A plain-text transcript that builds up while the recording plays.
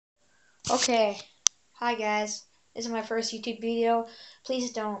Okay, hi guys. This is my first YouTube video.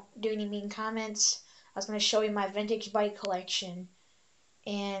 Please don't do any mean comments. I was going to show you my vintage bike collection,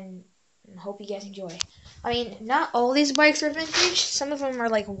 and I hope you guys enjoy. I mean, not all these bikes are vintage. Some of them are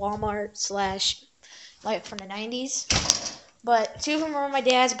like Walmart slash like from the 90s. But two of them are my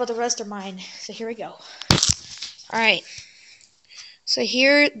dad's, but the rest are mine. So here we go. Alright. So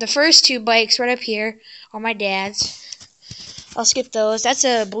here, the first two bikes right up here are my dad's. I'll skip those. That's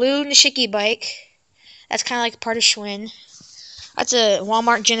a blue Nishiki bike. That's kind of like part of Schwinn. That's a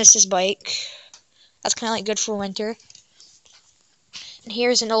Walmart Genesis bike. That's kind of like good for winter. And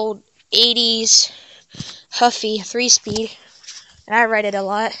here's an old 80s Huffy 3-speed. And I ride it a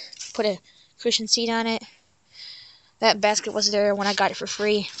lot. Put a cushion seat on it. That basket was there when I got it for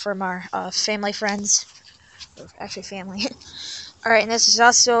free from our family friends. Or actually family. Alright, and this is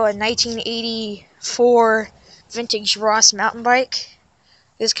also a 1984 vintage Ross mountain bike.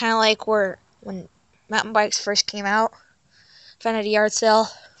 It's kind of like when mountain bikes first came out. Found at a yard sale.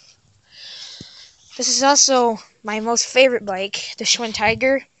 This is also my most favorite bike, the Schwinn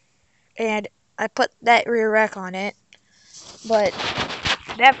Tiger, and I put that rear rack on it. But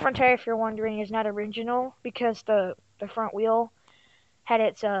that front tire, if you're wondering, is not original because the front wheel had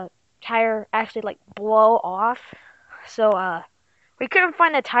its tire actually like blow off. So we couldn't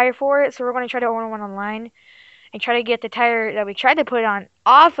find a tire for it, so we're going to try to order one online and try to get the tire that we tried to put on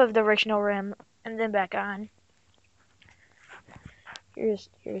off of the original rim and then back on. Here's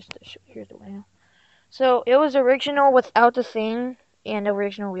the wheel. So it was original without the thing and the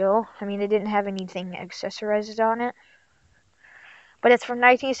original wheel. I mean, it didn't have anything accessorized on it. But it's from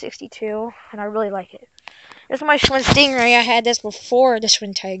 1962, and I really like it. This is my Schwinn Stingray. I had this before the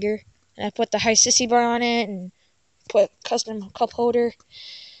Schwinn Tiger. And I put the high sissy bar on it and put custom cup holder.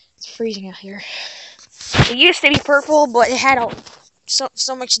 It's freezing out here. It used to be purple, but it had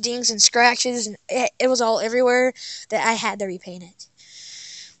so much dings and scratches, and it was all everywhere that I had to repaint it.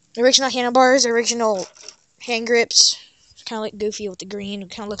 The original handlebars, original hand grips. It's kind of like goofy with the green. It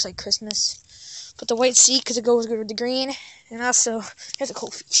kind of looks like Christmas. Put the white seat because it goes good with the green. And also, there's a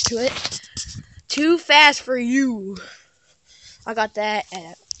cool feature to it. Too fast for you. I got that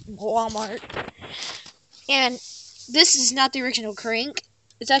at Walmart. And this is not the original crank.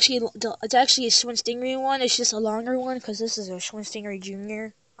 It's actually a Schwinn Stingray one. It's just a longer one because this is a Schwinn Stingray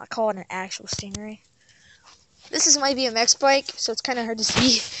Junior. I call it an actual Stingray. This is my BMX bike, so it's kind of hard to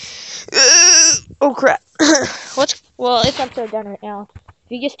see. Oh crap! Well, it's upside down right now. If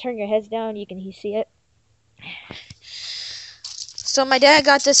you just turn your heads down, you can see it. So my dad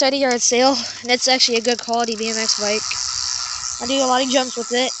got this at a yard sale, and it's actually a good quality BMX bike. I do a lot of jumps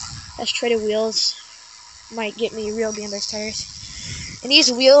with it. That's treaded wheels. Might get me real BMX tires. And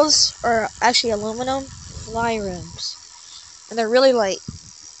these wheels are actually aluminum fly rims, and they're really light.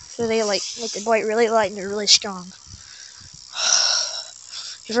 So they make the bike really light and they're really strong.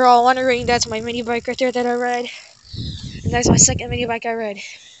 If you're all wondering, that's my mini bike right there that I ride. And that's my second mini bike I ride.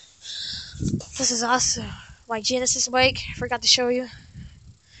 This is also my Genesis bike. I forgot to show you.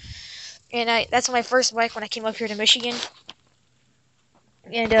 And that's my first bike when I came up here to Michigan.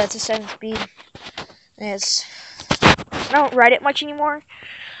 And it's a 7-speed. And I don't ride it much anymore,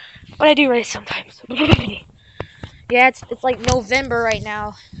 but I do ride it sometimes. Yeah, it's like November right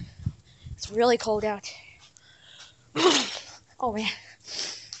now. It's really cold out. Oh man,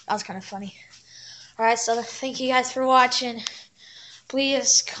 that was kind of funny. Alright, so thank you guys for watching.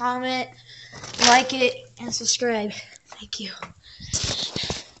 Please comment, like it, and subscribe. Thank you.